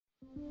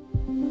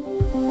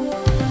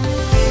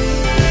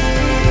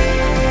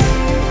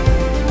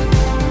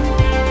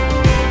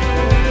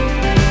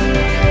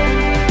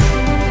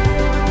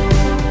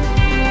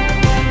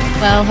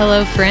Well,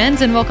 hello,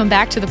 friends, and welcome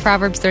back to the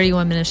Proverbs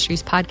 31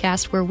 Ministries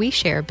podcast, where we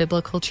share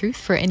biblical truth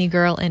for any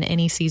girl in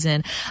any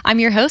season. I'm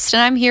your host,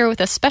 and I'm here with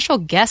a special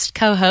guest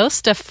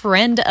co-host, a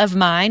friend of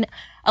mine,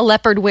 a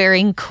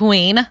leopard-wearing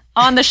queen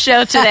on the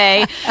show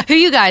today, who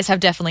you guys have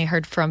definitely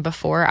heard from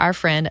before, our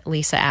friend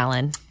Lisa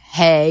Allen.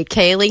 Hey,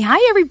 Kaylee.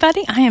 Hi,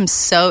 everybody. I am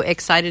so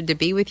excited to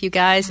be with you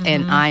guys,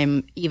 and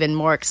I'm even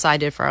more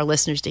excited for our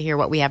listeners to hear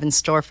what we have in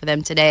store for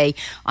them today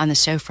on the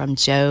show from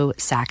Jo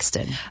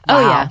Saxton. Wow.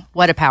 Oh, yeah.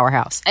 What a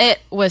powerhouse. It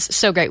was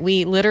so great.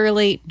 We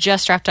literally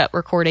just wrapped up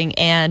recording,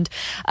 and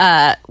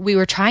we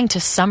were trying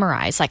to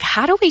summarize, like,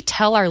 how do we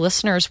tell our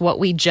listeners what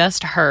we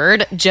just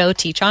heard Jo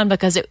teach on?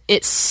 Because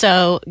it's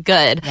so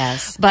good.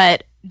 Yes.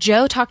 But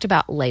Jo talked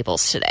about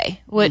labels today,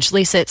 which,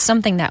 Lisa, it's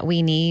something that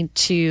we need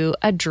to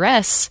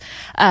address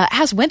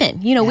as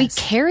women. You know, we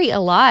carry a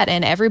lot,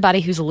 and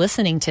everybody who's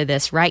listening to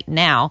this right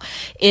now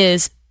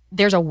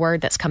there's a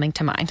word that's coming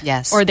to mind.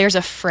 Yes. Or there's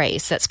a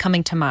phrase that's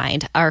coming to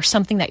mind, or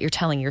something that you're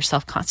telling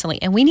yourself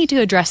constantly. And we need to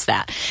address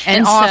that.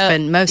 And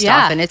most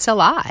often, it's a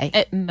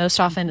lie. Most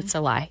often, it's a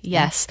lie.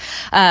 Yes.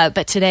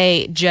 But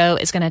today, Jo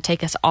is going to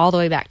take us all the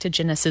way back to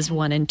Genesis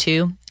 1 and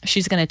 2.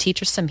 She's going to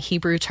teach us some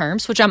Hebrew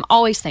terms, which I'm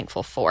always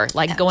thankful for,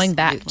 like going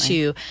back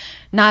to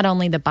not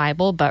only the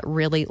Bible, but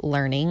really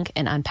learning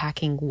and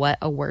unpacking what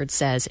a word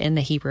says in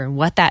the Hebrew and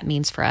what that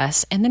means for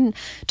us. And then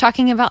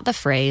talking about the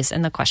phrase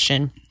and the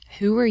question,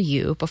 who were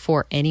you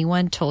before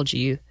anyone told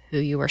you who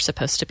you were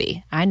supposed to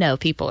be? I know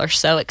people are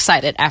so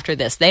excited after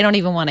this. They don't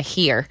even want to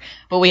hear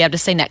what we have to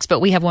say next, but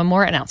we have one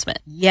more announcement.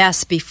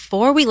 Yes,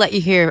 before we let you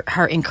hear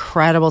her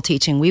incredible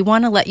teaching, we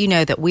want to let you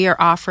know that we are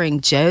offering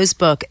Jo's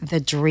book,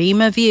 The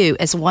Dream of You,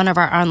 as one of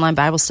our online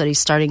Bible studies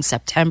starting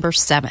September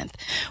 7th.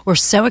 We're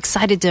so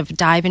excited to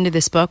dive into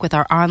this book with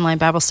our online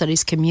Bible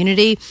studies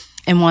community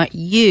and want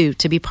you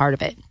to be part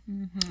of it.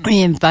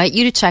 We invite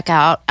you to check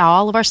out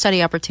all of our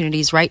study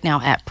opportunities right now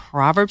at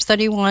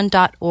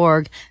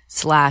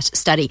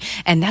proverbs31.org/study.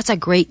 And that's a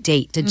great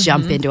date to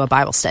jump into a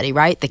Bible study,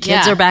 right? The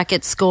kids are back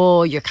at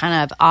school, you're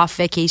kind of off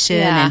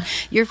vacation, and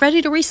you're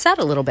ready to reset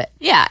a little bit.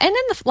 Yeah, and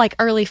then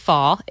early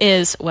fall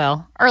is,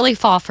 early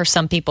fall for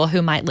some people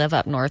who might live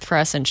up north. For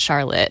us in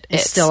Charlotte,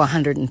 it's still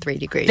 103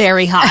 degrees.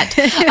 Very hot.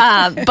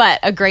 But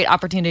a great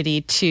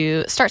opportunity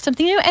to start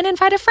something new and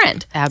invite a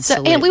friend.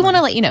 Absolutely. And we want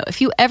to let you know,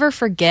 if you ever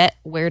forget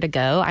where to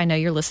go, I know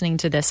you're listening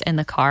to this in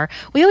the car,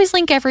 we always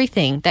link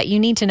everything that you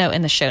need to know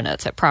in the show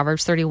notes at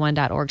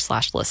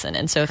proverbs31.org/listen.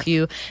 And so if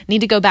you need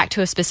to go back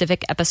to a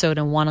specific episode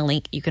and want a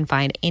link, you can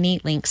find any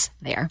links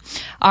there.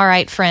 All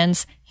right,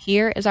 friends,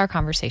 here is our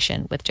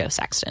conversation with Jo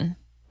Saxton.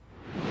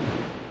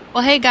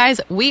 Well, hey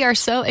guys, we are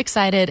so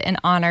excited and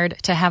honored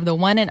to have the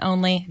one and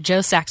only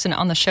Jo Saxton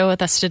on the show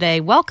with us today.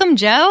 Welcome,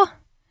 Jo.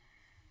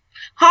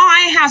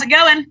 Hi, how's it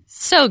going?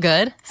 So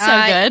good.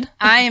 Good.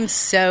 I am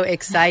so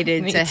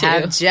excited to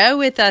have Jo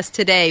with us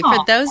today.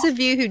 For those of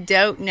you who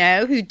don't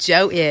know who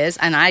Jo is,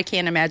 and I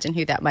can't imagine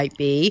who that might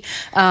be,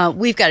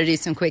 we've got to do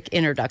some quick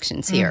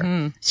introductions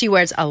here. She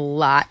wears a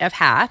lot of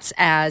hats,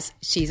 as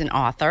she's an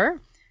author.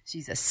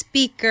 She's a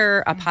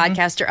speaker, a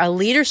podcaster, a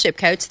leadership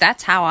coach.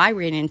 That's how I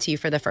ran into you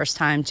for the first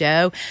time,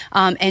 Jo.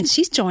 And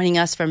she's joining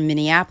us from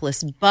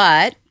Minneapolis,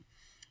 but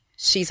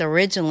she's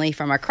originally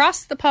from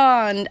across the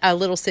pond, a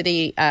little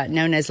city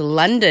known as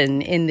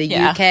London in the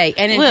UK.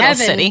 And in little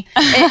city.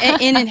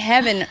 and in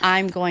heaven,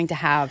 I'm going to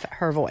have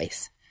her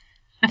voice.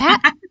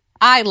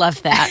 I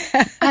love that.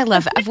 I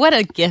love it. What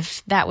a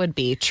gift that would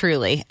be,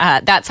 truly.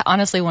 That's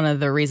honestly one of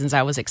the reasons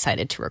I was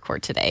excited to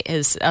record today,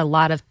 is a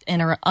lot of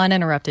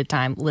uninterrupted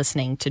time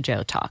listening to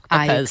Jo talk,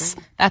 because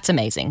that's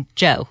amazing.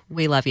 Jo,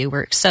 we love you.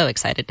 We're so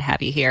excited to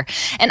have you here.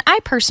 And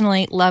I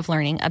personally love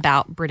learning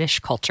about British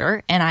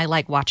culture, and I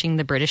like watching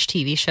the British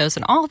TV shows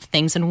and all the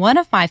things. And one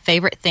of my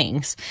favorite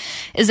things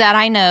is that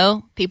I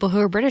know people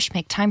who are British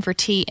make time for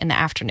tea in the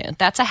afternoon.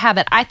 That's a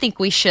habit I think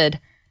we should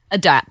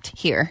adapt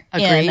here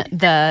in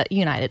the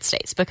United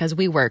States, because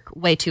we work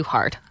way too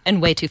hard and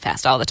way too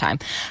fast all the time.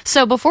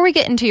 So before we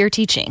get into your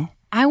teaching,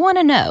 I want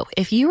to know,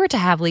 if you were to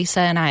have Lisa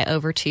and I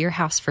over to your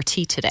house for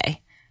tea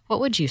today, what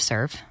would you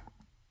serve?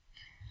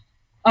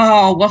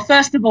 Oh, well,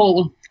 first of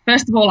all,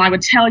 I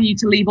would tell you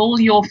to leave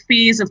all your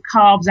fears of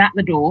carbs at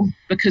the door,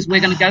 because we're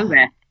going to go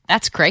there.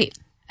 That's great.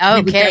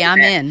 Okay, I'm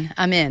in.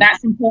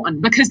 That's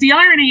important, because the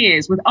irony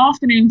is, with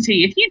afternoon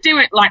tea, if you do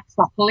it like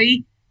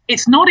properly,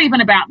 it's not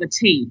even about the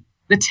tea.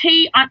 The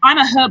tea, I'm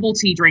a herbal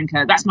tea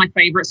drinker. That's my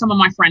favorite. Some of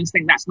my friends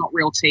think that's not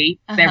real tea.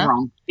 They're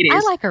wrong. It is. I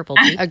like herbal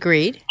tea.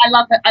 Agreed. I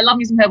love it. I love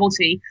me some herbal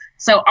tea.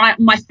 So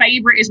my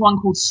favorite is one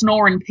called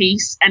Snore in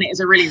Peace, and it is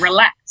a really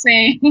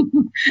relaxing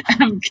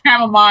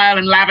chamomile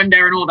and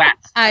lavender and all that.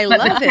 I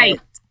love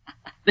it.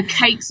 The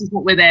cakes is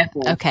what we're there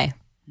for. Okay.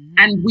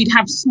 And we'd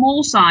have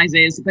small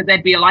sizes, but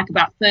there'd be like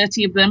about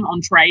 30 of them on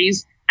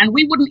trays, and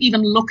we wouldn't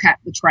even look at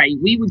the tray.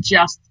 We would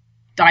just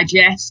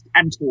digest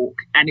and talk,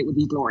 and it would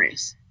be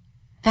glorious.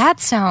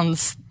 That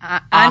sounds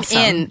I'm awesome.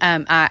 in.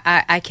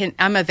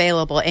 I'm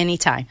available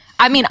anytime.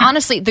 I mean,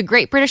 honestly, the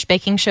Great British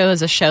Baking Show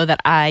is a show that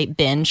I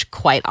binge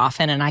quite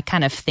often, and I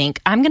kind of think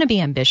I'm going to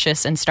be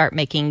ambitious and start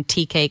making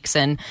tea cakes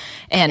and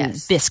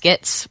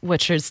biscuits,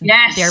 which is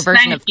their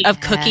version of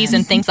cookies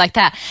and things like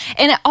that.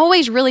 And it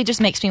always really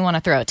just makes me want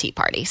to throw a tea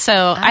party.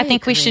 So I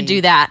think we should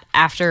do that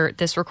after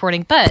this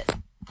recording. But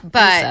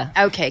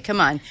okay,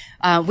 come on.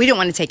 We don't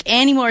want to take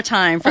any more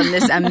time from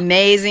this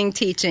amazing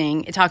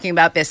teaching talking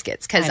about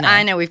biscuits, because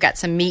I know we've got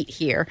some meat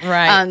here.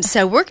 Right.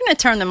 So we're going to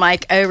turn the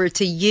mic over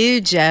to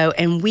you, Jo,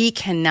 and we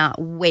cannot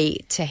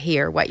wait to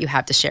hear what you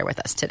have to share with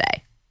us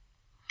today.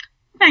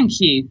 Thank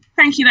you.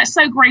 That's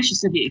so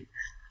gracious of you.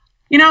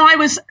 You know, I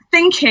was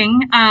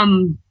thinking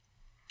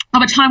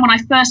of a time when I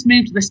first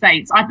moved to the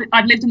States.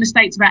 I've lived in the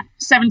States about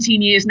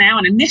 17 years now,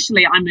 and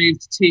initially I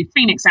moved to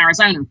Phoenix,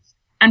 Arizona.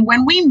 And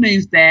when we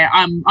moved there,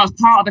 I was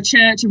part of a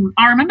church, and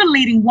I remember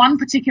leading one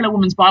particular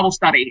women's Bible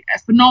study, a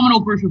phenomenal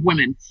group of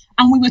women.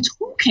 And we were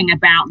talking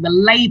about the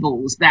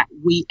labels that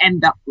we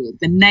end up with,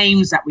 the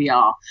names that we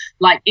are.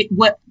 Like,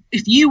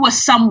 if you were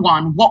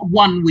someone, what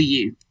one were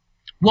you?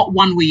 What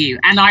one were you?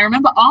 And I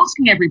remember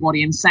asking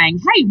everybody and saying,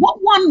 hey, what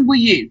one were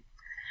you?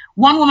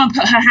 One woman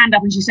put her hand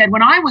up and she said,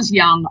 when I was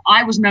young,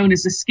 I was known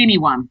as the skinny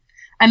one.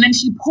 And then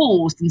she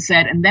paused and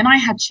said, and then I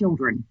had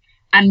children.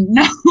 And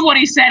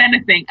nobody said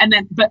anything. And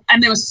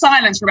there was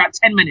silence for about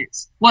 10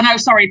 minutes. Well, no,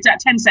 sorry,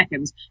 10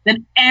 seconds.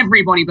 Then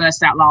everybody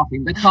burst out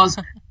laughing because,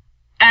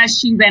 as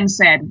she then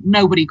said,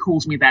 nobody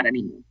calls me that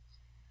anymore.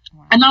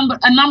 Wow.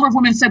 A number of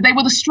women said they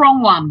were the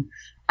strong one.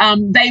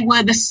 They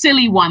were the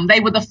silly one. They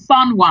were the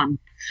fun one.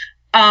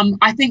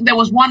 I think there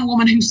was one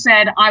woman who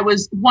said I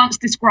was once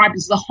described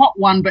as the hot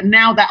one, but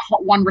now that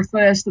hot one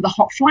refers to the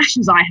hot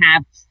flashes I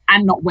have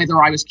and not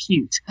whether I was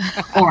cute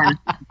or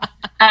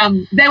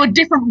anything. There were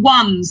different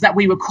ones that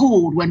we were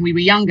called when we were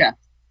younger.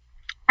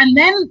 And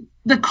then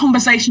the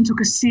conversation took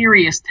a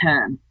serious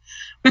turn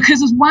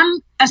because as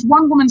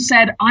one woman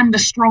said, I'm the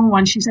strong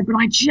one. She said, but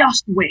I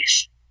just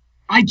wish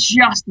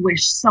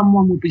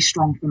someone would be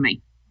strong for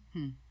me.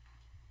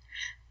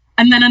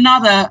 And then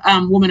another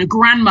woman, a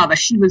grandmother,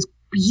 she was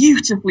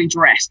beautifully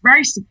dressed,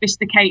 very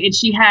sophisticated.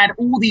 She had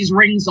all these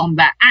rings on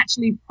that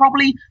actually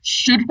probably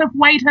should have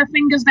weighed her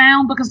fingers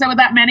down because there were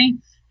that many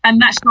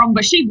and that strong,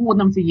 but she'd worn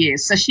them for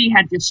years. So she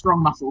had just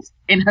strong muscles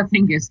in her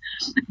fingers.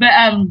 But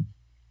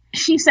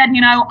she said,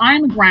 you know,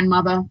 I'm a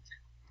grandmother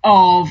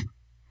of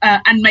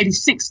and maybe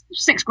six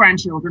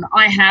grandchildren.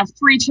 I have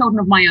 3 children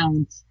of my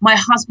own. My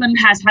husband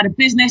has had a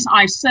business.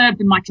 I've served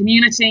in my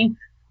community.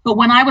 But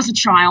when I was a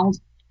child,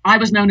 I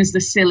was known as the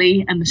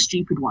silly and the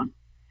stupid one.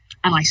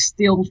 And I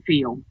still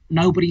feel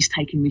nobody's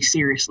taking me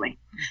seriously.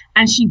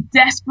 And she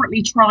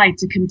desperately tried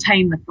to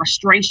contain the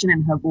frustration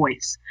in her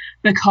voice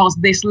because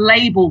this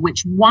label,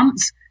 which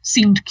once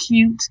seemed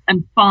cute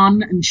and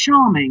fun and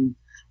charming,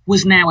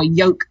 was now a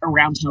yoke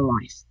around her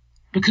life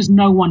because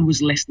no one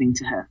was listening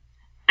to her.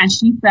 And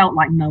she felt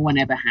like no one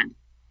ever had.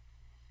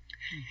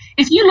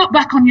 If you look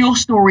back on your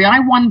story, I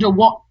wonder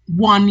what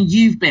one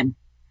you've been.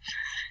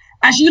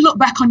 As you look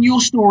back on your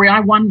story,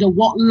 I wonder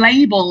what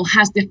label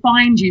has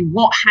defined you,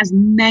 what has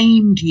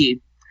named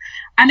you.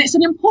 And it's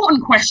an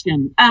important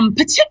question,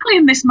 particularly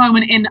in this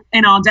moment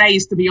in our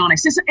days, to be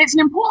honest. It's an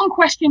important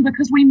question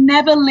because we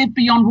never live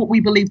beyond what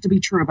we believe to be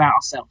true about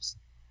ourselves.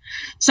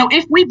 So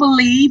if we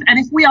believe and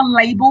if we are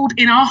labeled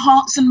in our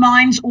hearts and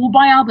minds or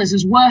by others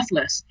as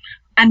worthless,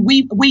 and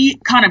we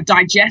kind of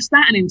digest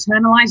that and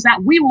internalize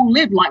that, we will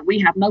live like we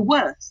have no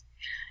worth.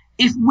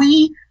 If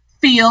we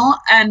feel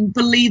and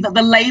believe that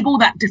the label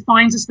that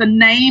defines us, the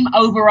name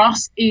over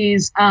us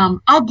is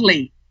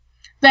ugly,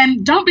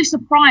 then don't be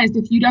surprised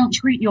if you don't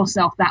treat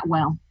yourself that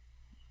well,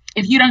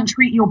 if you don't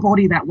treat your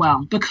body that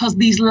well, because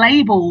these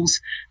labels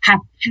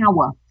have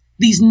power.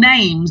 These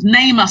names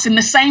name us in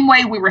the same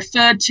way we're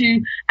referred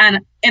to and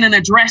in an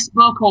address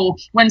book or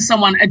when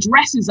someone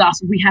addresses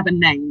us, we have a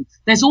name.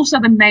 There's also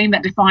the name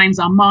that defines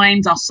our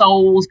minds, our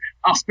souls,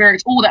 our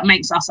spirits, all that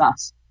makes us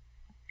us.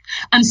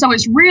 And so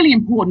it's really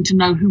important to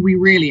know who we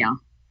really are.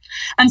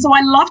 And so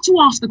I love to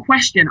ask the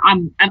question,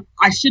 and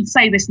I should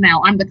say this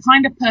now, I'm the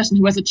kind of person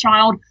who as a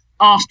child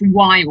asked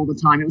why all the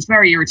time. It was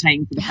very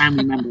irritating for the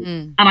family members.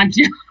 And I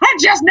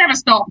just never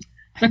stopped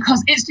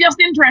because it's just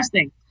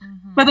interesting.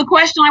 But the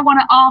question I want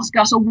to ask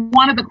us, or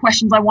one of the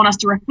questions I want us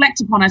to reflect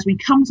upon as we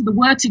come to the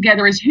word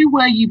together is, who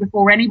were you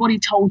before anybody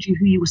told you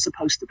who you were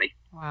supposed to be?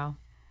 Wow.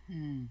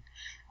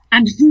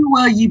 And who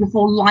were you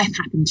before life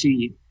happened to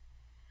you?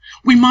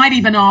 We might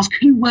even ask,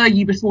 who were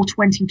you before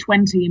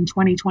 2020 and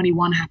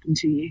 2021 happened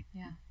to you?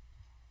 Yeah.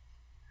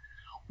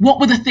 What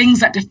were the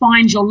things that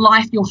defined your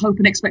life, your hope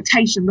and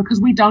expectation?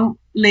 Because we don't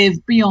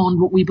live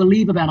beyond what we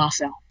believe about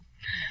ourselves.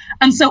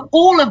 And so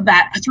all of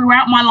that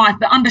throughout my life,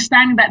 the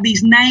understanding that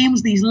these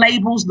names, these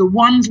labels, the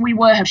ones we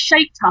were have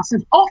shaped us,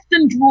 have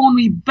often drawn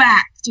me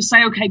back to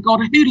say, okay, God,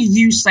 who do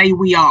you say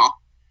we are?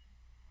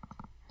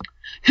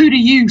 Who do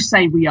you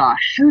say we are?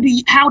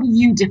 How do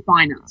you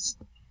define us?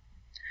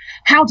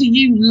 How do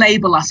you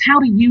label us? How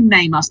do you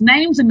name us?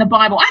 Names in the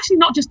Bible, actually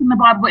not just in the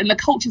Bible, but in the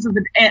cultures of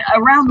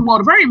around the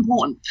world are very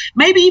important.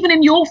 Maybe even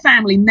in your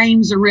family,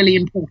 names are really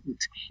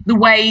important. The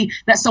way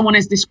that someone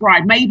is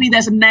described. Maybe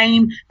there's a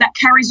name that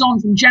carries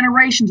on from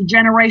generation to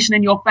generation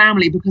in your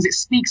family because it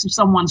speaks of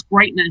someone's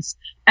greatness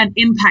and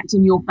impact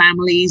in your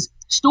family's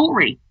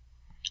story.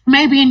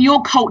 Maybe in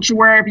your culture,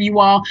 wherever you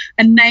are,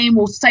 a name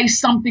will say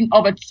something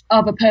of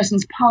a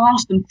person's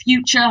past and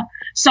future,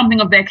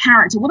 something of their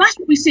character. Well, that's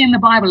what we see in the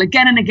Bible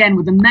again and again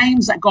with the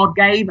names that God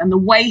gave and the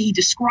way he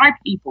described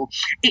people.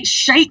 It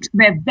shaped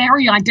their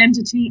very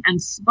identity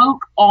and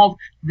spoke of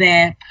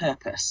their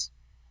purpose.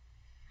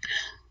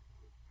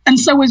 And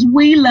so as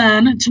we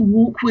learn to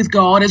walk with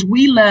God, as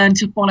we learn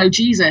to follow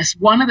Jesus,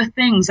 one of the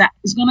things that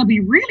is going to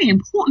be really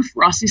important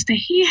for us is to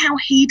hear how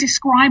he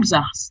describes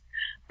us.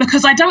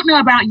 Because I don't know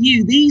about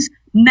you, these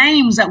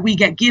names that we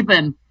get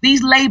given,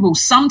 these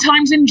labels,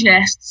 sometimes in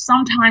jest,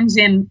 sometimes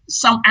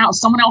out of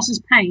someone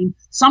else's pain,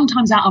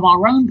 sometimes out of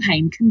our own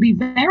pain, can be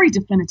very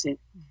definitive,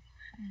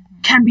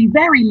 can be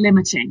very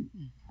limiting.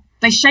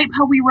 They shape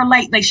how we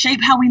relate. They shape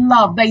how we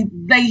love.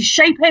 They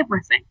shape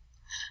everything.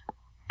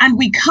 And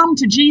we come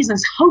to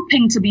Jesus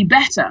hoping to be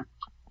better,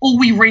 or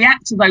we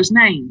react to those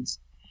names.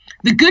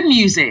 The good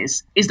news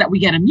is that we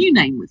get a new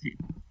name with him.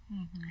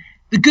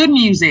 The good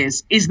news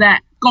is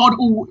that God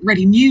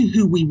already knew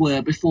who we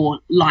were before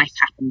life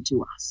happened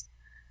to us.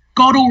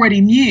 God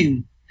already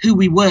knew who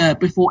we were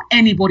before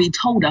anybody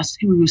told us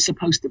who we were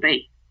supposed to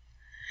be.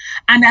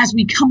 And as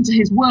we come to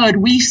his word,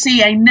 we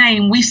see a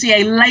name, we see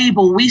a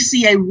label, we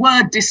see a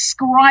word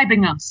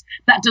describing us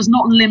that does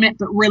not limit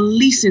but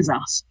releases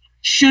us.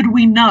 Should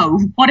we know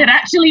what it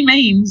actually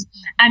means,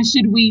 and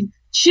should we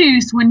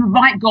choose to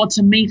invite God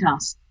to meet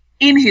us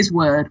in his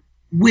word,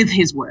 with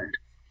his word,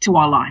 to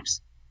our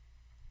lives?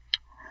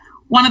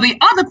 One of the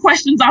other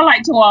questions I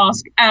like to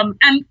ask,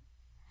 and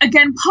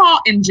again,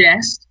 part in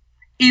jest,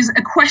 is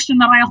a question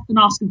that I often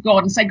ask of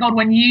God and say, God,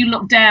 when you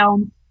look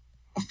down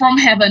from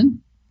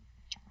heaven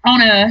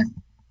on earth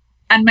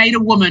and made a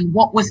woman,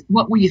 what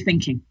were you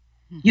thinking?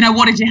 You know,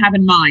 what did you have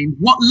in mind?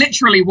 What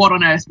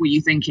on earth were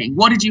you thinking?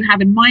 What did you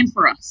have in mind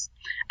for us?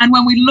 And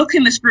when we look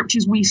in the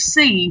scriptures, we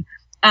see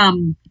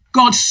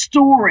God's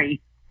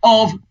story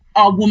of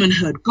our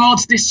womanhood,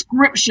 God's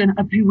description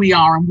of who we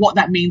are and what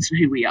that means for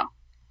who we are.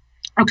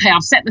 Okay,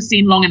 I've set the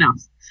scene long enough.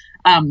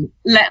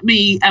 Let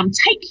me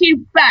take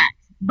you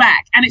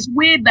back. And it's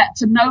weird that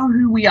to know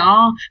who we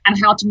are and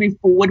how to move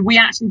forward, we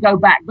actually go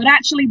back. But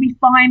actually, we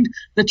find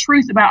the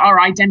truth about our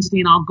identity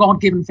and our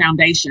God-given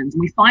foundations.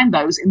 And we find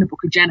those in the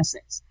book of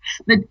Genesis.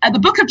 The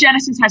book of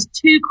Genesis has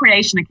two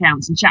creation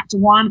accounts, in chapter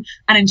 1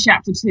 and in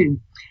chapter 2.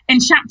 In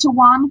chapter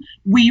 1,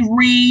 we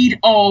read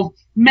of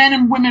men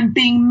and women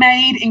being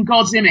made in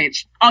God's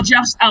image. I'll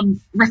just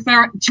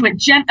refer to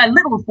it a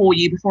little for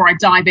you before I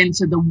dive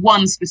into the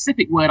one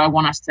specific word I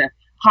want us to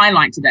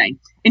highlight today.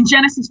 In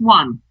Genesis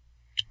 1,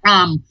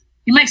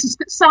 he makes a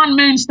sun,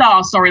 moon,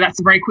 stars. Sorry, that's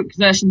a very quick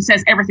version.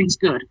 Says everything's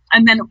good.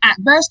 And then at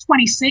verse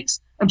 26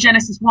 of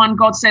Genesis 1,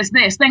 God says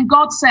this. Then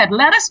God said,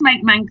 let us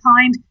make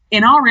mankind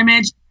in our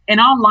image, in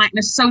our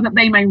likeness, so that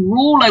they may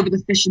rule over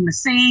the fish in the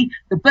sea,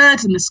 the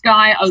birds in the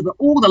sky, over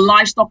all the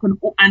livestock and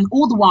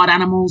all the wild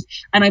animals,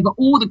 and over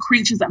all the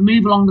creatures that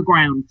move along the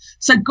ground.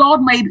 So God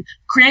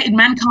created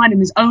mankind in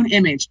his own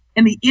image.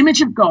 In the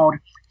image of God,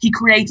 he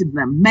created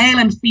them, male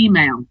and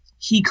female.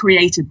 He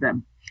created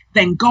them.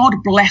 Then God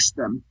blessed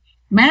them.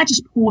 May I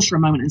just pause for a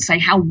moment and say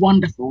how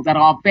wonderful that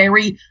our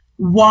very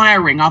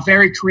wiring, our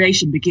very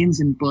creation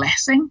begins in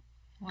blessing,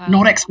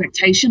 not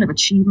expectation of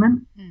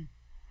achievement.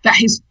 That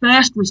his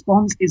first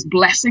response is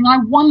blessing. I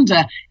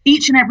wonder,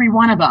 each and every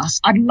one of us,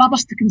 I'd love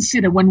us to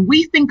consider when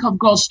we think of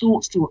God's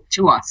thoughts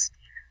to us,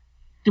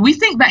 do we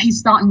think that he's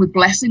starting with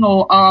blessing,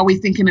 or are we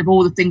thinking of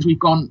all the things we've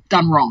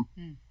done wrong?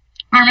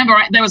 I remember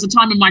there was a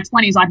time in my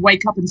 20s I'd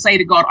wake up and say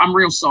to God, I'm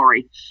real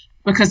sorry.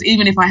 Because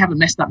even if I haven't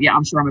messed up yet,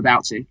 I'm sure I'm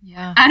about to.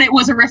 Yeah. And it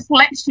was a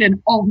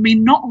reflection of me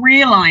not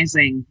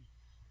realizing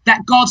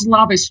that God's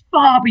love is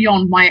far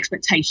beyond my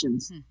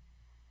expectations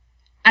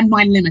and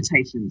my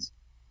limitations.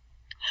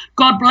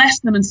 God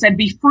blessed them and said,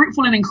 be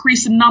fruitful and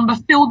increase in number,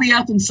 fill the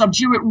earth and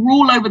subdue it,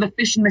 rule over the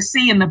fish in the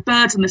sea and the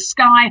birds in the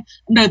sky,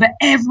 and over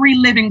every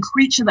living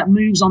creature that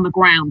moves on the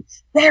ground.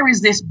 There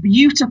is this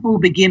beautiful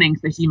beginning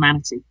for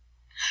humanity,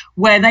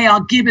 where they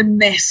are given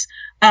this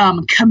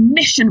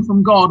commission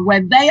from God,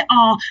 where they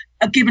are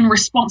given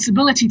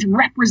responsibility to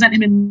represent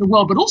him in the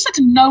world, but also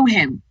to know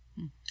him.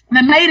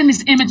 They're made in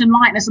his image and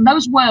likeness, and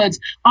those words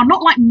are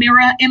not like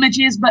mirror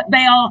images, but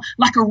they are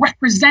like a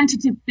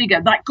representative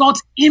figure, like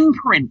God's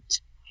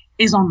imprint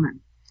is on them.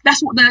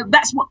 That's what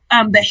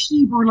the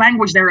Hebrew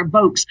language there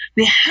evokes.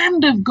 The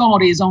hand of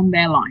God is on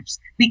their lives.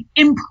 The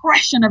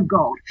impression of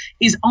God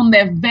is on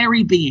their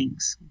very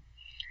beings.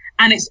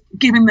 And it's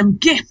giving them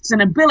gifts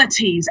and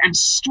abilities and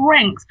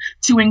strength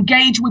to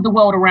engage with the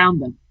world around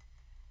them.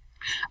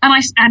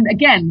 And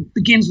again,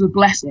 begins with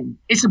blessing.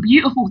 It's a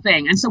beautiful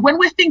thing. And so when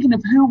we're thinking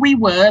of who we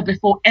were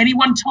before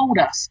anyone told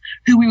us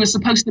who we were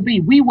supposed to be,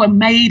 we were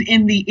made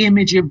in the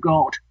image of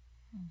God.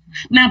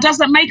 Now, does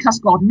that make us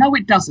God? No,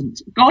 it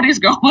doesn't. God is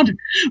God.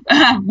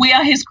 We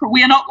are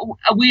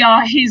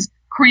his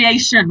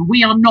creation.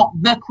 We are not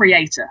the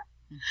creator.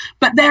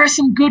 But there are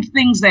some good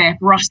things there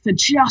for us to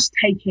just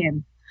take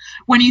in.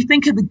 When you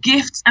think of the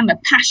gifts and the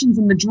passions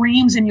and the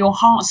dreams in your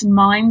hearts and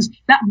minds,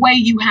 that way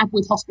you have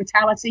with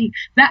hospitality,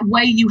 that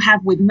way you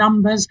have with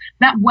numbers,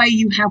 that way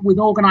you have with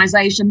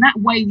organization, that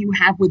way you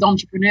have with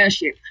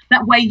entrepreneurship,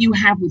 that way you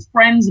have with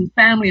friends and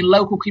family and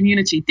local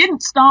community,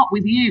 didn't start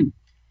with you.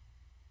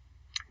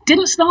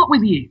 Didn't start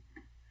with you,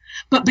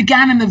 but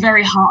began in the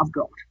very heart of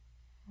God.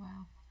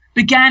 Wow.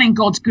 Began in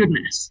God's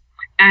goodness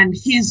and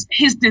his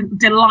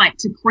delight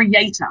to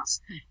create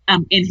us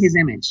in his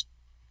image.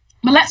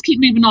 But let's keep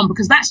moving on,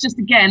 because that's just,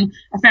 again,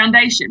 a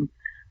foundation.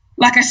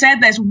 Like I said,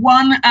 there's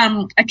one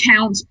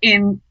account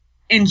in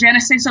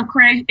Genesis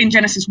in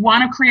Genesis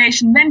 1 of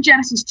creation, then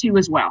Genesis 2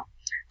 as well.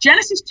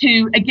 Genesis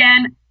 2,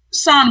 again,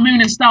 sun, moon,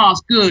 and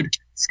stars, good.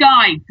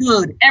 Sky,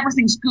 good.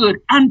 Everything's good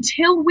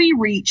until we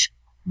reach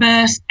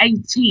verse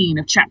 18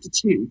 of chapter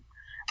 2.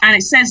 And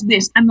it says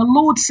this, and the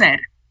Lord said,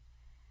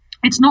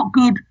 it's not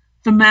good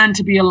for man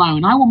to be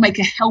alone. I will make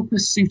a helper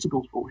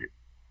suitable for him.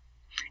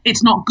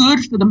 It's not good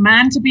for the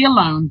man to be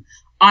alone.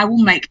 I will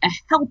make a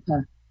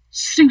helper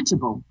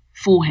suitable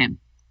for him.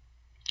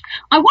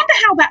 I wonder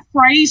how that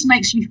phrase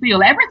makes you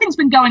feel. Everything's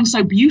been going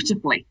so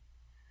beautifully.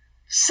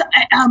 So,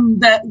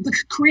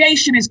 the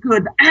creation is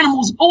good, the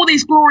animals, all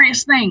these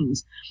glorious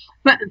things.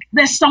 But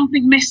there's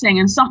something missing,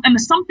 and the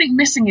something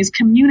missing is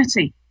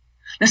community.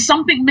 There's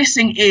something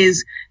missing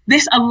is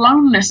this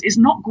aloneness is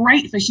not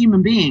great for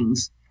human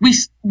beings.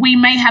 We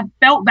may have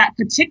felt that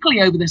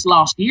particularly over this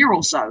last year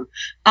or so.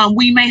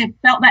 We may have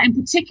felt that in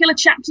particular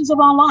chapters of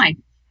our life.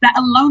 That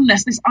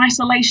aloneness, this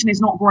isolation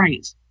is not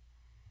great.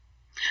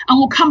 And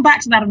we'll come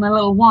back to that in a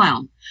little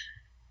while.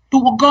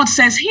 But what God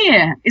says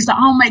here is that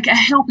I'll make a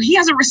helper. He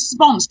has a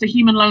response to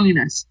human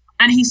loneliness.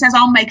 And he says,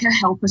 I'll make a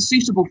helper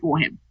suitable for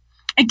him.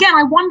 Again,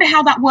 I wonder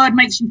how that word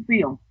makes you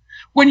feel.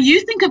 When you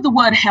think of the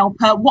word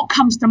helper, what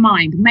comes to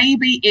mind?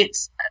 Maybe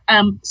it's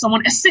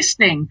someone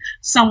assisting,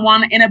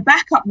 someone in a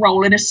backup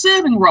role, in a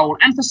serving role.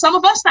 And for some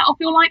of us, that'll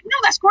feel like, no,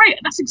 that's great.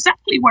 That's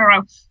exactly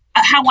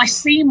how I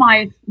see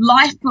my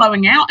life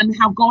flowing out and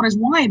how God has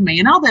wired me.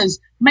 And others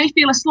may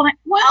feel a slight,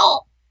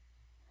 well,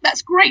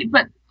 that's great,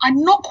 but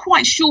I'm not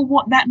quite sure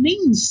what that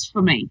means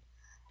for me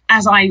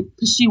as I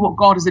pursue what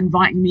God is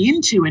inviting me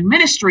into in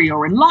ministry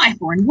or in life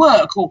or in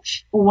work or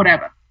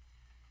whatever.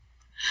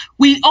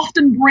 We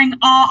often bring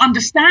our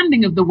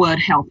understanding of the word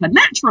helper.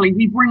 Naturally,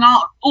 we bring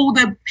all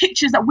the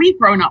pictures that we've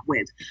grown up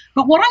with.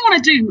 But what I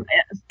want to do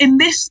in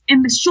this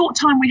short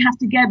time we have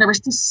together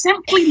is to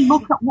simply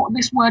look at what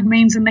this word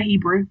means in the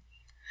Hebrew,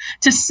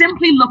 to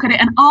simply look at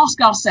it and ask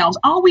ourselves,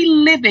 are we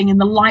living in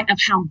the light of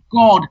how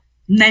God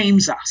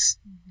names us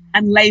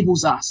and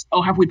labels us,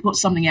 or have we put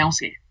something else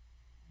here?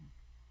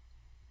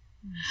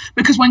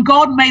 Because when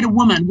God made a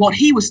woman, what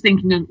he was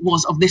thinking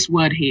was of this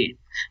word here.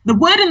 The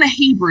word in the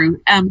Hebrew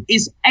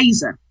is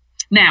Ezer.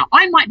 Now,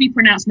 I might be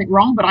pronouncing it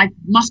wrong, but I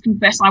must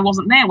confess I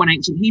wasn't there when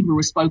ancient Hebrew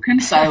was spoken,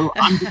 so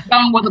I'm just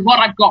going with what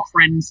I've got,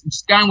 friends. I'm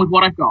just going with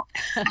what I've got.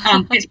 So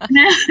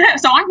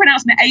I'm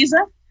pronouncing it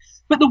Ezer.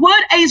 But the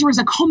word Ezer is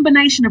a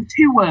combination of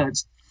two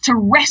words,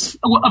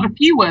 of a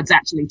few words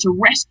actually, to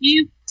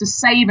rescue, to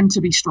save, and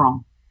to be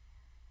strong.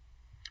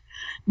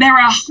 There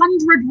are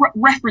 100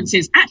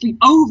 references, actually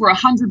over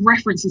 100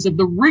 references of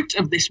the root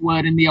of this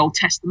word in the Old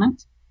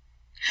Testament.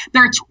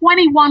 There are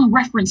 21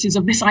 references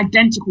of this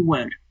identical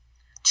word.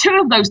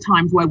 2 of those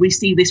times where we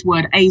see this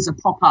word Ezer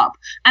pop up.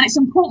 And it's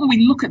important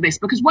we look at this,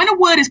 because when a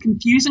word is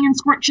confusing in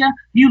Scripture,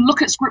 you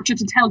look at Scripture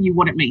to tell you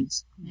what it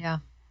means. Yeah.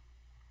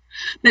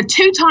 There are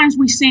 2 times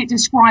we see it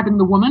describing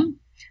the woman.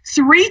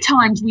 3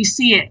 times we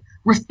see it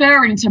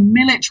referring to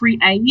military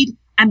aid.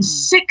 And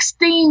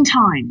 16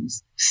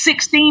 times,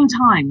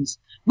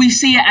 we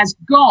see it as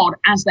God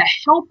as the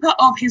helper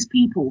of his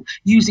people,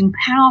 using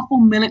powerful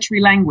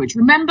military language.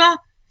 Remember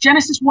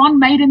Genesis 1,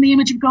 made in the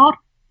image of God?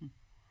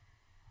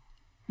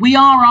 We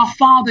are our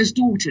Father's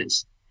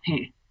daughters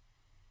here.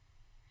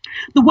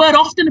 The word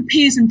often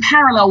appears in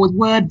parallel with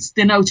words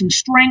denoting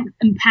strength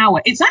and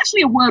power. It's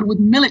actually a word with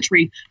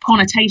military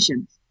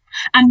connotations.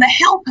 And the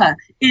helper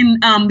in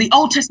the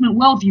Old Testament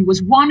worldview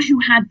was one who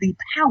had the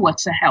power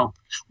to help,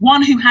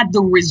 one who had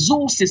the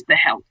resources to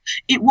help.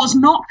 It was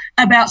not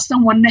about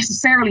someone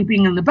necessarily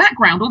being in the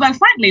background, although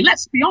frankly,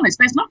 let's be honest,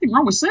 there's nothing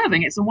wrong with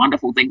serving. It's a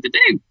wonderful thing to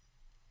do.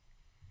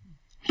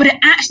 But it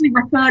actually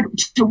referred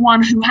to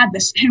one who had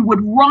this, who would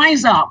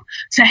rise up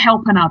to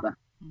help another.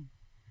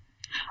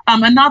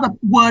 Another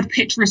word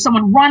picture is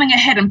someone running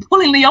ahead and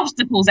pulling the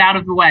obstacles out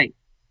of the way.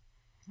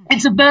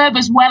 It's a verb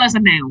as well as a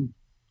noun.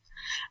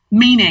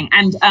 Meaning,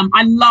 and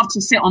I love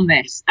to sit on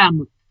this.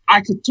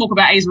 I could talk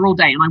about Ezer all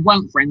day, and I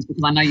won't, friends,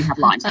 because I know you have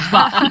lives.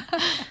 But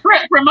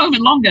for a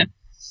moment longer,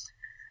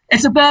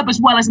 it's a verb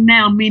as well as a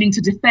noun, meaning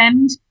to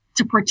defend,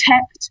 to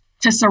protect,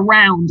 to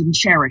surround, and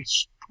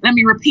cherish. Let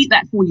me repeat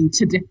that for you: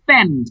 to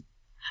defend,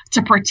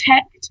 to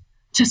protect,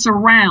 to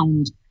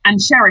surround,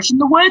 and cherish. And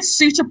the word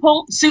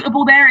suitable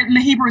there in the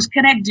Hebrew is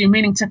kenegdu,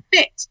 meaning to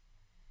fit.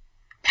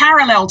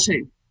 parallel to.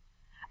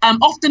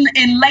 Often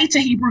in later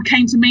Hebrew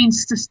came to mean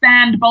to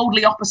stand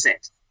boldly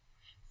opposite.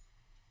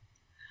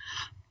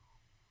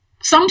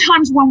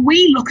 Sometimes when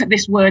we look at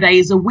this word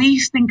Azer,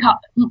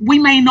 we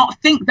may not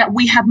think that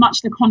we have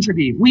much to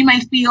contribute. We may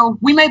have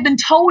been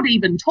told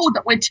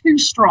that we're too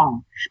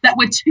strong, that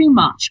we're too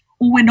much,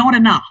 or we're not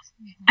enough.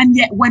 And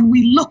yet when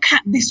we look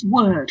at this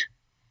word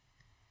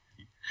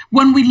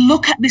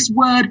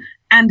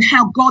and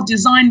how God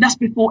designed us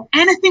before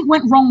anything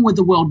went wrong with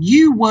the world,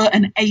 you were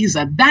an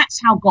Azer. That's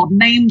how God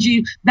named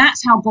you.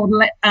 That's how God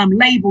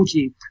labeled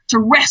you. To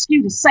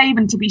rescue, to save,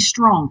 and to be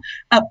strong,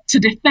 to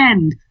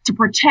defend, to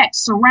protect,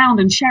 surround,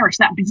 and cherish.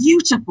 That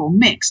beautiful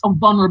mix of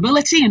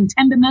vulnerability and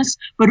tenderness,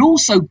 but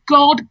also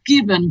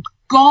God-given,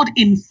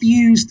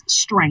 God-infused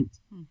strength.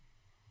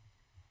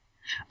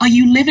 Are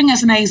you living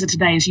as an Azer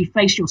today as you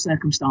face your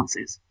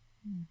circumstances?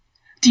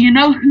 Do you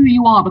know who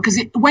you are?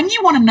 Because when you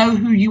want to know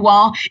who you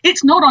are,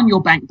 it's not on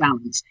your bank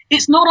balance.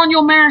 It's not on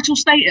your marital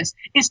status.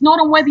 It's not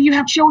on whether you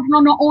have children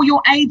or not, or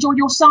your age or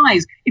your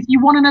size. If you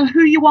want to know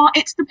who you are,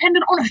 it's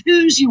dependent on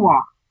whose you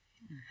are.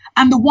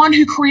 And the one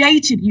who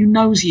created you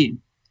knows you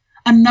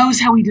and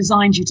knows how he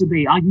designed you to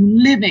be. Are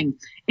you living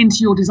into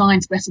your design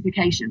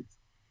specifications?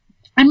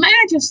 And may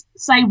I just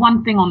say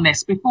one thing on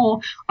this before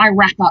I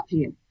wrap up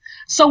here?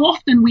 So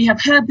often we have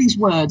heard these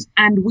words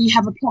and we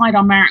have applied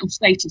our marital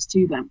status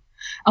to them.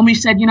 And we've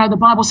said, the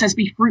Bible says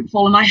be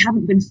fruitful, and I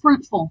haven't been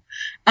fruitful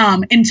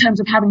in terms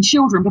of having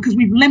children because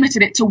we've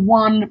limited it to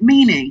one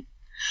meaning.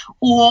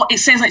 Or it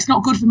says it's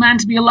not good for man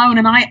to be alone,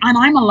 and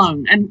I'm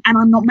alone and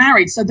I'm not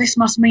married, so this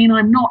must mean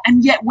I'm not.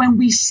 And yet when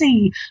we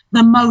see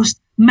the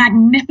most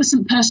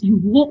magnificent person who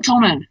walked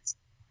on earth,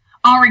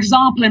 our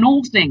example in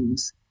all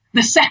things,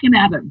 the second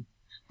Adam,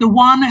 the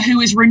one who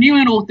is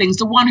renewing all things,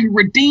 the one who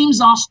redeems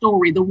our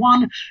story, the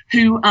one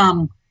who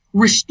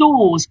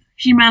restores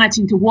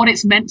humanity to what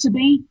it's meant to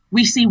be,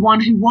 we see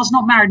one who was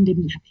not married and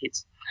didn't have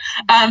kids.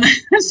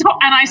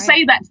 I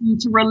say that to you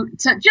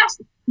to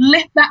just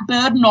lift that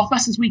burden off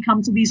us as we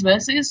come to these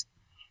verses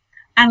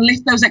and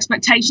lift those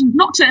expectations,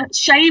 not to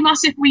shame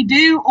us if we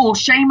do or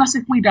shame us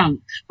if we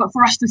don't, but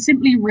for us to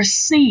simply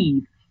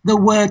receive the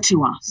word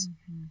to us.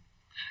 Mm-hmm.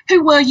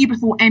 Who were you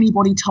before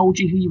anybody told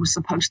you who you were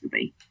supposed to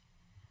be?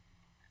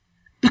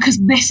 Because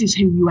this is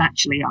who you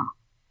actually are.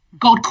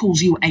 God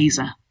calls you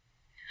Azer.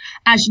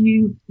 As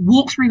you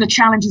walk through the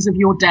challenges of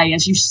your day,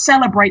 as you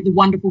celebrate the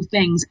wonderful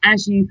things,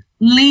 as you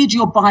lead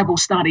your Bible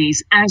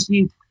studies, as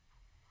you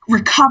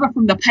recover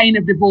from the pain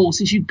of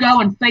divorce, as you go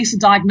and face a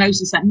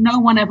diagnosis that no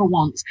one ever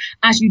wants,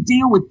 as you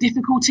deal with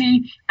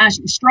difficulty, as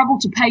you struggle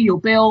to pay your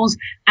bills,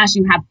 as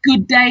you have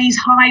good days,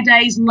 high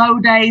days, low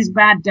days,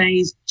 bad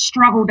days,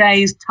 struggle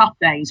days, tough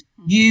days,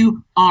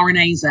 you are an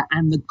Azer,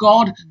 and the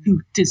God who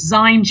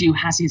designed you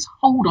has his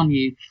hold on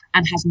you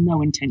and has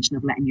no intention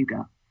of letting you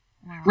go.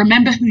 Wow.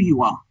 Remember who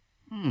you are.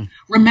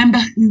 Remember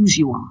whose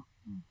you are.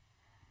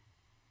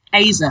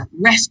 Azer,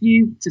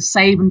 rescue, to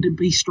save, and to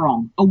be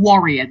strong. A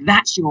warrior,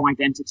 that's your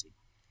identity.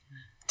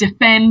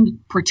 Defend,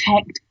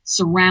 protect,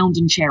 surround,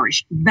 and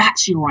cherish.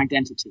 That's your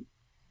identity.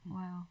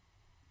 Wow.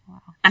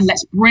 And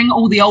let's bring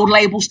all the old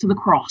labels to the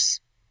cross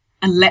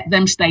and let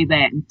them stay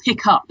there and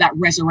pick up that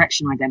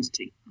resurrection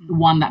identity, the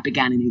one that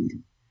began in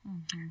Eden.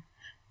 Mm-hmm.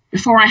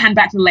 Before I hand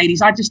back to the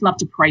ladies, I'd just love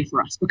to pray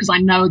for us because I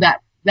know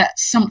that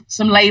some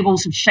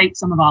labels have shaped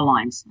some of our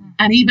lives. Mm-hmm.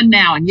 And even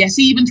now, and yes,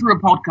 even through a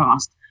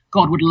podcast,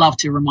 God would love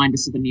to remind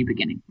us of a new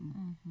beginning.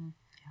 Mm-hmm.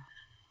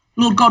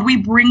 Lord God, we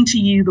bring to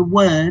you the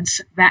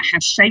words that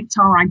have shaped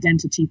our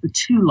identity for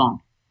too long.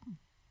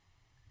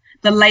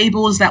 The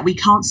labels that we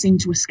can't seem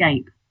to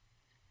escape.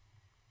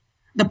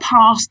 The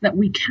past that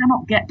we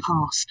cannot get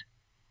past.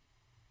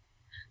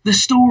 The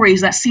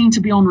stories that seem to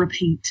be on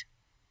repeat.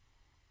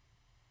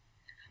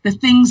 The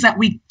things that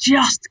we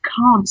just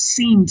can't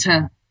seem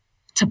to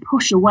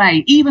push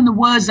away. Even the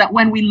words that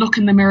when we look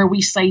in the mirror,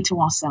 we say to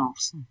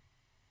ourselves.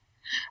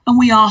 And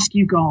we ask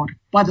you, God,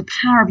 by the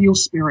power of your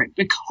Spirit,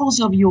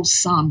 because of your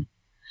Son,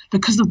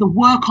 because of the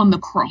work on the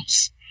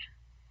cross,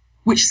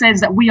 which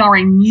says that we are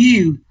a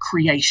new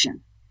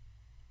creation.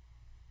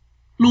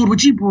 Lord,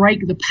 would you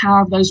break the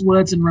power of those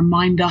words and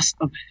remind us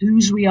of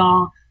whose we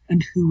are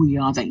and who we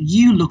are, that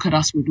you look at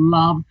us with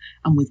love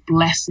and with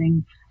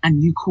blessing,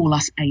 and you call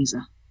us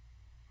Azer.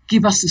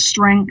 Give us the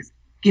strength,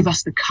 give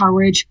us the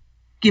courage,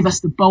 give us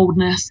the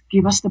boldness,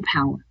 give us the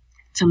power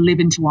to live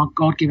into our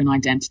God-given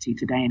identity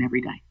today and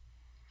every day.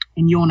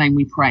 In your name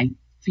we pray,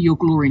 for your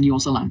glory and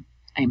yours alone.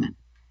 Amen.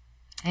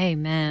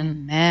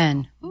 Amen.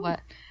 Amen.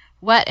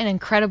 What an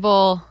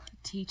incredible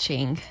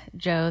teaching,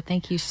 Joe.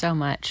 Thank you so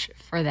much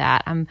for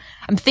that. I'm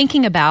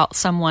thinking about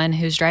someone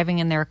who's driving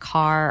in their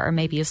car or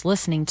maybe is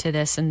listening to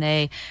this and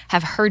they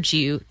have heard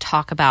you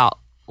talk about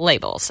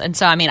labels. And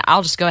so,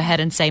 I'll just go ahead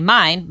and say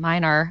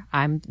mine are,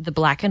 I'm the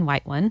black and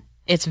white one.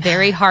 It's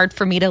very hard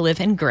for me to live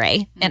in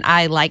gray, and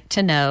I like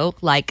to know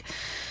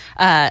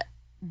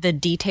the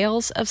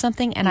details of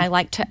something, and I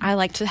like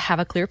to have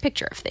a clear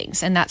picture of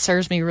things, and that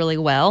serves me really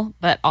well,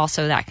 but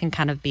also that can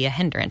kind of be a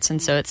hindrance.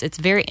 And so it's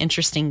very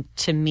interesting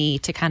to me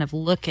to kind of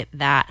look at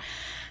that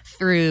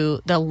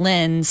through the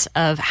lens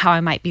of how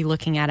I might be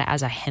looking at it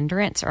as a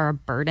hindrance or a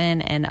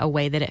burden, and a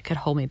way that it could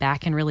hold me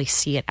back, and really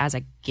see it as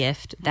a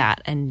gift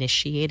that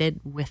initiated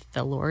with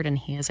the Lord. And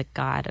He is a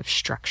God of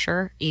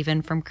structure,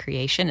 even from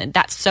creation. And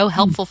that's so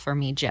helpful for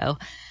me, Joe.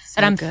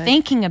 But I'm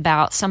thinking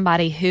about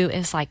somebody who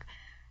is like,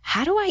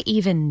 how do I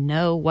even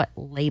know what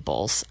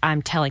labels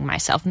I'm telling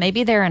myself?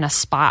 Maybe they're in a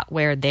spot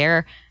where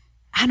they're,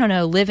 I don't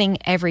know, living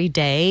every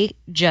day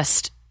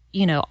just,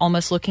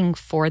 almost looking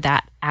for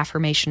that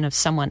affirmation of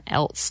someone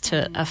else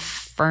to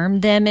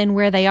affirm them in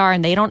where they are.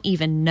 And they don't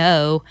even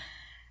know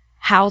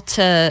how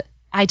to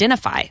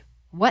identify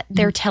what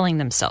they're telling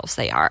themselves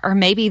they are. Or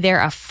maybe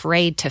they're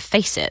afraid to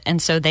face it.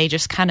 And so they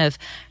just kind of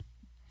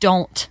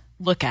don't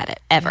look at it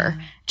ever.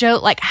 Yeah. Joe,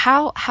 like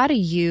how do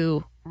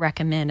you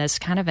recommend, as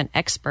kind of an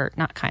expert,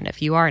 not kind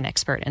of, you are an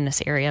expert in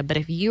this area, but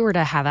if you were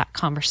to have that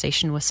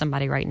conversation with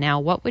somebody right now,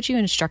 what would you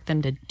instruct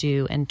them to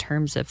do in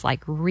terms of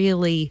like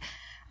really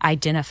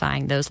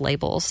identifying those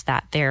labels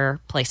that they're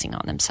placing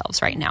on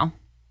themselves right now?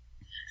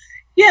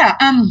 Yeah,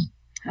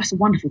 that's a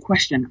wonderful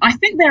question. I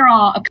think there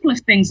are a couple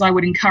of things I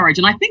would encourage,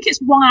 and I think it's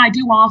why I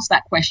do ask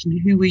that question,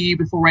 who were you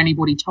before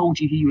anybody told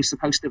you who you were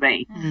supposed to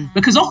be?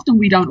 Because often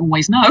we don't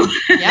always know.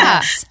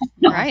 Yes,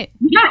 right.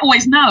 We don't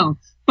always know.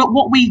 But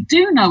what we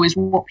do know is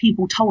what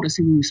people told us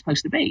who we were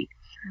supposed to be.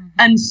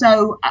 And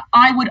so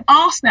I would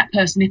ask that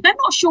person, if they're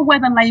not sure where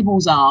the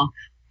labels are,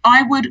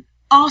 I would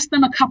ask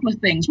them a couple of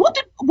things. What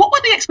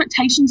were the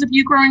expectations of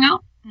you growing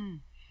up?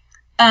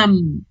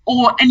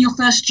 Or in your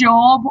first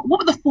job? What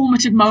were the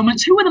formative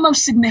moments? Who were the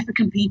most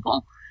significant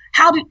people?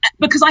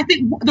 Because I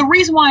think the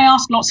reason why I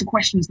ask lots of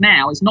questions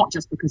now is not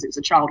just because it's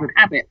a childhood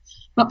habit,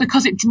 but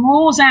because it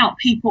draws out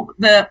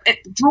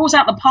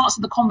the parts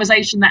of the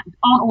conversation that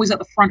aren't always at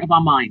the front of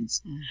our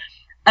minds.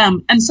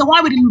 And so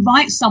I would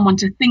invite someone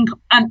to think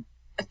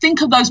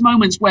of those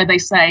moments where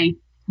they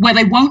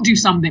won't do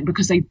something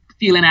because they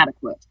feel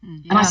inadequate.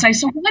 And I say,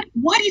 so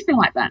why do you feel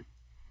like that?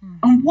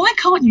 And why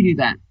can't you do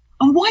that?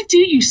 And why do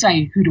you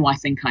say, who do I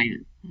think I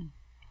am?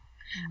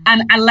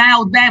 And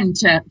allow them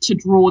to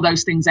draw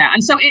those things out.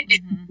 And so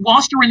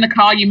whilst you're in the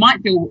car, you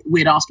might feel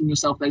weird asking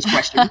yourself those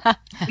questions. But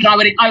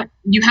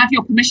you have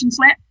your permission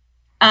slip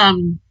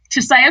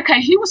to say,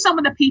 okay, who were some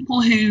of the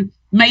people who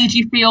made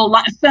you feel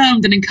like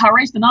affirmed and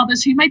encouraged, and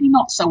others who maybe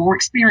not so, or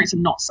experienced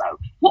and not so?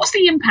 What's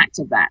the impact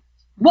of that?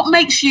 What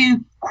makes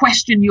you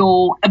question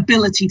your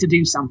ability to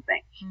do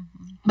something?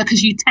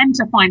 Because you tend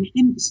to find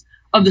hints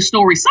of the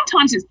story.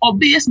 Sometimes it's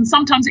obvious, and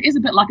sometimes it is a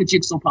bit like a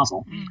jigsaw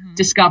puzzle,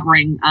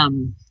 discovering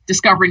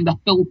the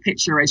full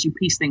picture as you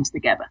piece things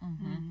together.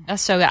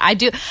 That's so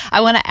good.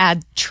 I want to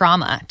add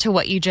trauma to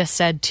what you just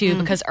said too,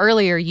 because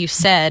earlier you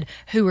said,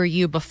 who were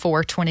you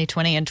before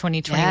 2020 and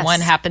 2021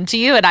 happened to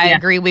you? And I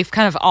agree. We've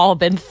kind of all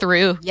been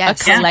through a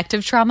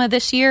collective trauma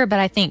this year, but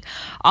I think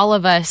all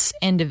of us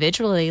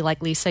individually,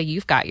 like Lisa,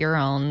 you've got your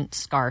own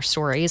scar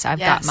stories. I've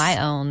got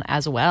my own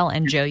as well.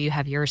 And Joe, you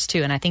have yours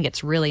too. And I think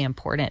it's really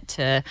important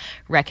to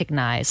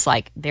recognize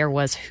like there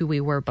was who we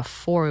were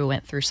before we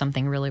went through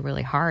something really,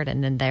 really hard.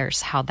 And then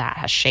there's how that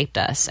has shaped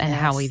us and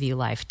how we view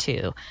life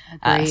too.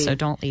 So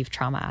don't leave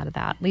trauma out of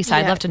that. Lisa,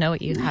 I'd love to know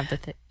what you have to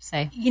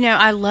say.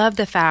 I love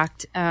the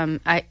fact,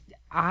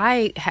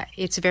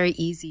 it's very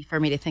easy for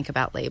me to think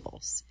about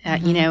labels,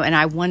 and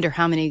I wonder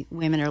how many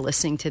women are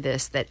listening to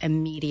this that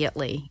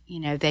immediately,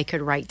 they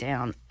could write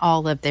down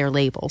all of their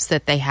labels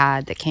that they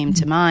had that came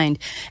to mind.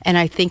 And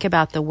I think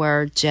about the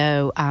word,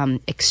 Joe,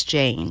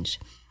 exchange.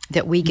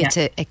 That we get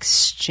to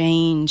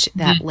exchange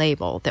that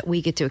label, that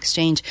we get to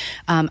exchange.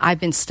 I've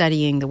been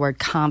studying the word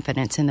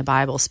confidence in the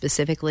Bible,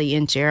 specifically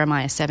in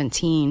Jeremiah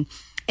 17.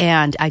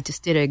 And I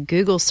just did a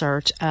Google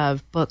search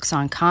of books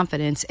on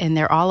confidence, and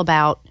they're all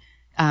about,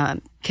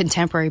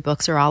 contemporary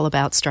books are all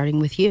about starting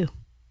with you.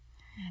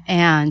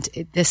 And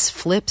this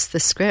flips the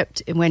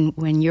script.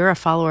 When you're a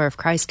follower of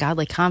Christ,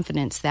 godly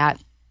confidence, that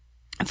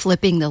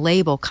flipping the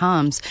label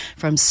comes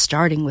from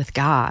starting with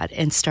God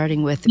and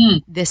starting with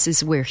this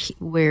is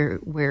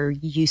where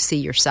you see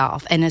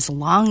yourself. And as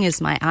long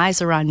as my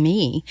eyes are on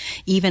me,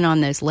 even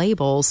on those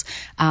labels,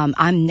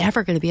 I'm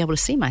never going to be able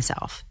to see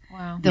myself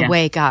the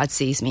way God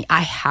sees me.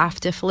 I have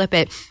to flip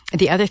it.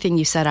 The other thing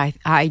you said,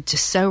 I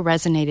just so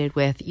resonated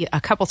with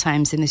a couple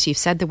times in this. You've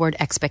said the word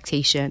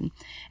expectation,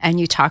 and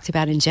you talked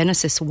about in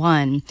Genesis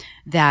 1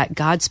 that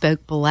God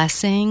spoke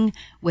blessing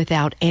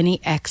without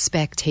any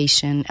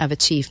expectation of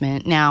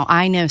achievement. Now,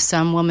 I know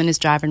some woman is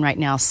driving right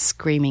now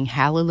screaming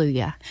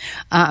hallelujah,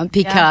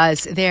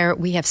 because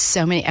we have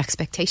so many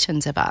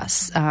expectations of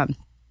us.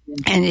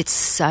 And it's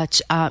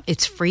such,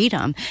 it's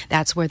freedom.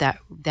 That's where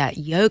that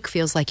yoke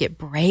feels like it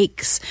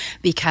breaks,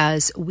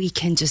 because we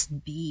can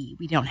just be.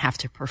 We don't have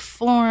to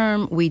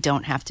perform. We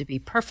don't have to be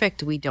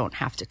perfect. We don't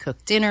have to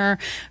cook dinner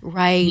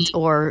right,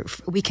 or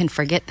we can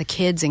forget the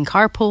kids in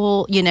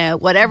carpool,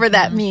 whatever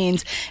that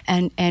means.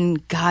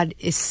 And God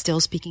is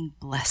still speaking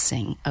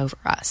blessing over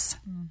us.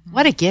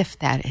 What a gift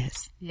that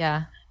is.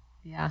 Yeah.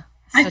 Yeah.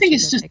 I think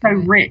it's just so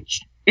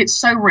rich. it's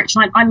so rich.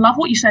 I love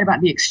what you said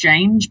about the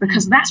exchange,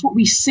 because that's what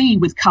we see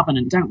with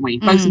covenant, don't we?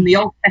 Both in the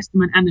Old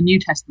Testament and the New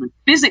Testament.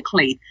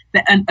 Physically,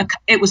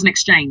 it was an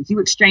exchange. You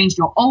exchanged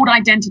your old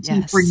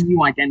identity for a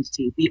new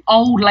identity. The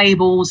old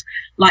labels,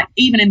 like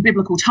even in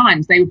biblical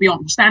times, they would be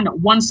on stand at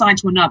one side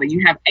to another.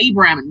 You have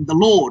Abraham and the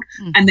Lord,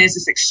 and there's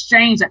this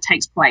exchange that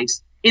takes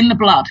place in the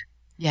blood.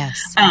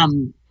 Yes.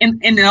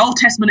 In the Old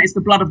Testament, it's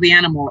the blood of the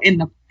animal. In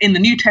the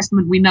New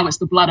Testament, we know it's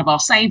the blood of our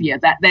Savior.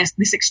 That there's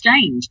this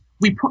exchange.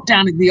 We put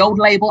down the old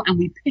label and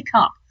we pick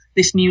up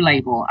this new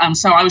label.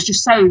 So I was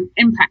just so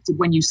impacted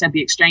when you said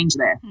the exchange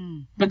there,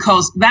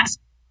 because that's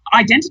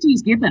identity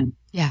is given.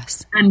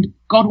 Yes. And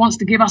God wants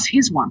to give us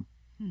His one.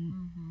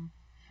 Mm-hmm.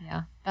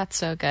 Yeah, that's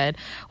so good.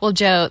 Well,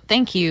 Jo,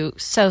 thank you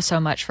so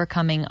much for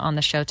coming on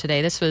the show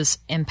today. This was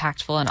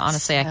impactful, and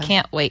honestly, I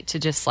can't wait to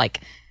just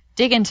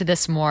dig into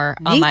this more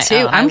on my too.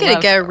 own. I'm going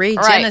to go read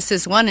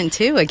Genesis 1 and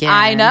 2 again.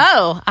 I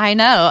know.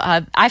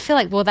 I feel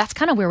like, that's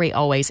kind of where we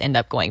always end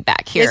up going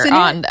back here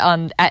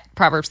at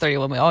Proverbs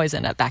 31. We always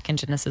end up back in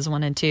Genesis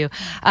 1 and 2.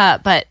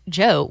 But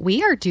Jo,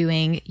 we are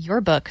doing your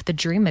book, The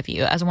Dream of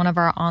You, as one of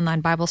our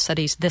online Bible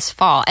studies this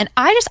fall. And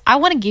I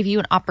want to give you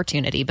an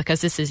opportunity, because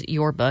this is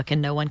your book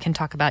and no one can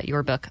talk about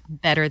your book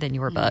better than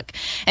your book.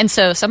 And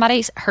so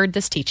somebody's heard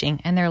this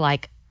teaching and they're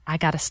like, I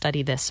got to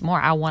study this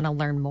more. I want to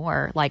learn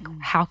more.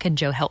 How can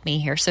Jo help me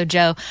here? So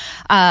Jo,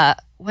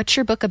 what's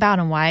your book about,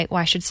 and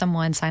why should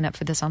someone sign up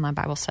for this online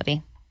Bible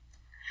study?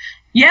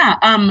 Yeah,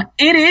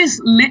 it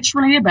is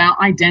literally about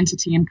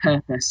identity and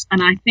purpose.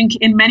 And I think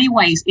in many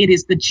ways it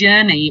is the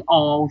journey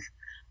of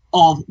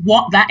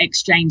what that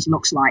exchange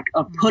looks like,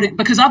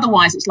 because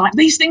otherwise it's like,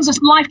 these things are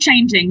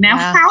life-changing. Now,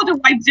 how do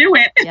I do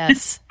it?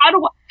 Yes. How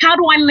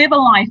do I live a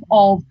life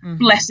of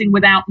blessing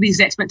without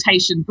these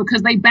expectations?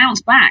 Because they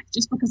bounce back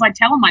just because I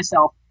tell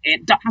myself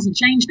it hasn't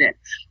changed it.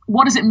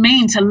 What does it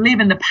mean to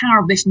live in the power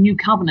of this new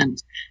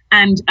covenant?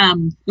 And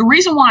the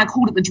reason why I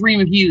called it The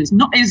Dream of You is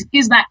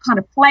that kind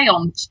of play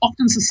on,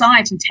 often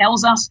society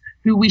tells us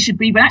who we should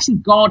be, but actually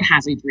God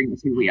has a dream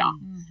of who we are.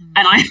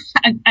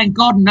 And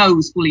God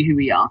knows fully who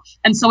we are.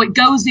 And so it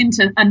goes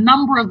into a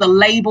number of the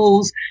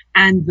labels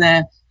and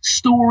the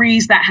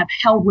stories that have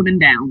held women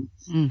down,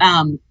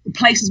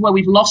 places where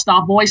we've lost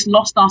our voice,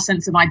 lost our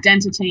sense of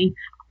identity.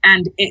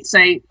 And it's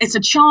a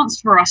chance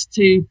for us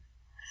to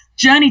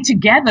journey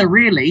together,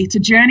 really, to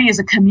journey as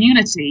a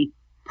community,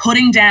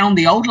 putting down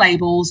the old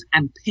labels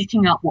and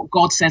picking up what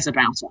God says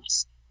about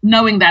us,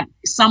 knowing that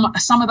some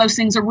of those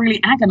things are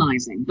really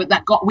agonizing, but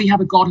that we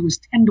have a God who is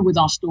tender with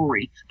our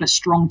story, but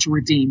strong to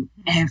redeem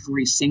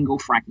every single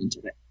fragment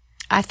of it.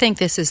 I think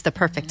this is the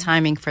perfect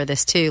timing for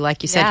this too.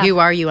 Like you said, who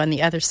are you on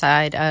the other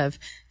side of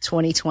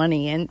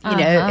 2020? And, you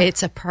know,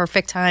 it's a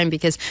perfect time,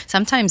 because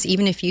sometimes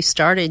even if you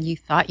started, you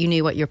thought you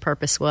knew what your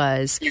purpose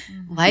was,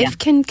 life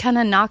can kind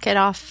of knock it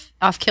off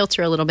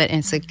kilter a little bit.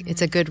 And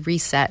it's a good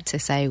reset to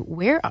say,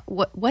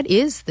 what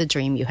is the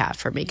dream you have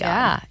for me,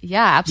 God?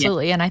 Yeah,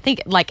 absolutely. Yeah. And I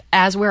think,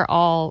 as we're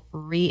all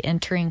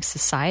re-entering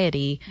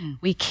society,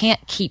 we can't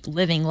keep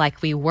living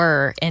like we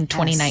were in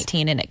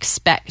 2019 and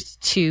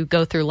expect to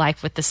go through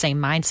life with the same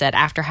mindset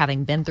after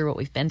having been through what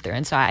we've been through.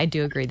 And so I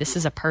do agree. This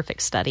is a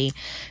perfect study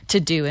to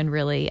do and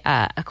really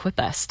equip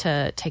us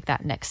to take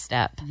that next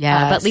step.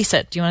 But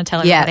Lisa, do you want to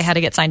tell everybody how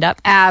to get signed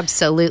up?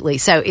 Absolutely.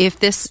 So if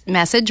this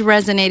message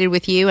resonated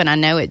with you, and I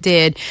know it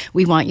did,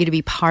 we want you to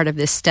be part of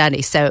this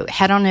study. So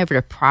head on over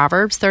to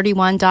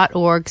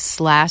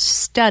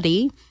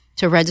proverbs31.org/study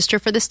to register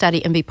for the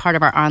study and be part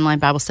of our online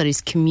Bible studies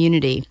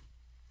community.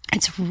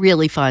 It's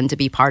really fun to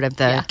be part of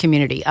the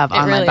community of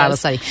online Bible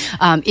study.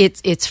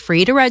 It's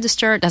free to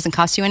register. It doesn't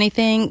cost you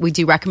anything. We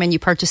do recommend you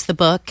purchase the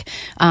book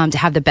to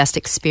have the best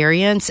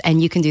experience,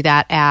 and you can do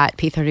that at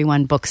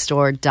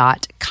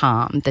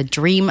p31bookstore.com. The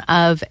Dream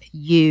of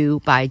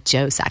You by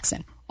Jo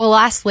Saxton. Well,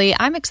 lastly,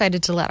 I'm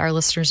excited to let our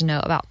listeners know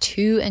about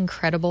two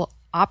incredible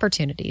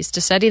opportunities to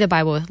study the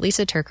Bible with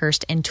Lisa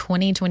TerKeurst in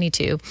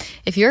 2022.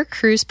 If you're a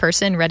cruise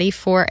person ready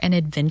for an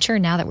adventure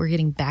now that we're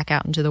getting back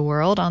out into the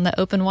world on the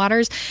open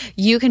waters,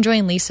 you can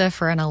join Lisa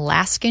for an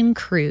Alaskan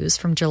cruise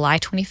from July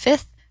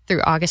 25th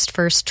through August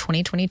 1st,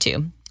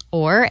 2022.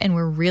 And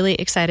we're really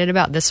excited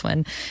about this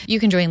one, you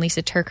can join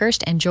Lisa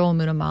TerKeurst and Joel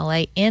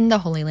Muddamalle in the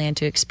Holy Land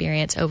to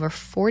experience over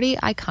 40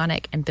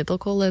 iconic and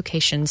biblical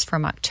locations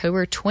from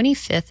October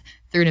 25th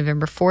through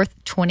November 4th,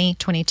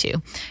 2022.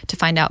 To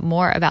find out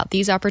more about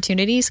these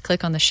opportunities,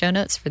 click on the show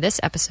notes for this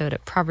episode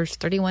at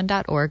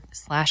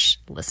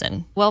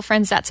proverbs31.org/listen. Well,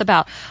 friends, that's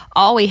about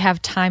all we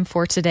have time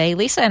for today.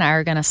 Lisa and I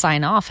are going to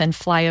sign off and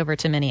fly over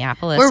to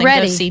Minneapolis We're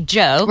ready. Go see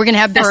Jo. We're going to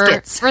have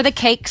biscuits. For the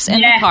cakes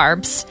and the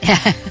carbs.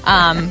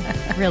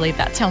 Really,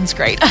 that sounds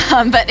great.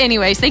 But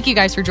anyways, thank you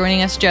guys for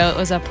joining us. Jo, it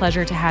was a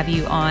pleasure to have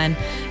you on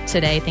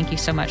today. Thank you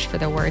so much for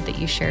the word that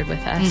you shared with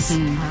us.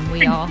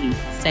 We all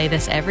say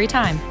this every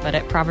time, but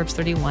at Proverbs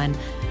 31,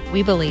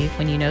 we believe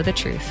when you know the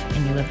truth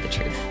and you live the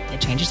truth,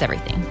 it changes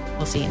everything.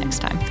 We'll see you next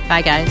time.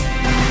 Bye, guys.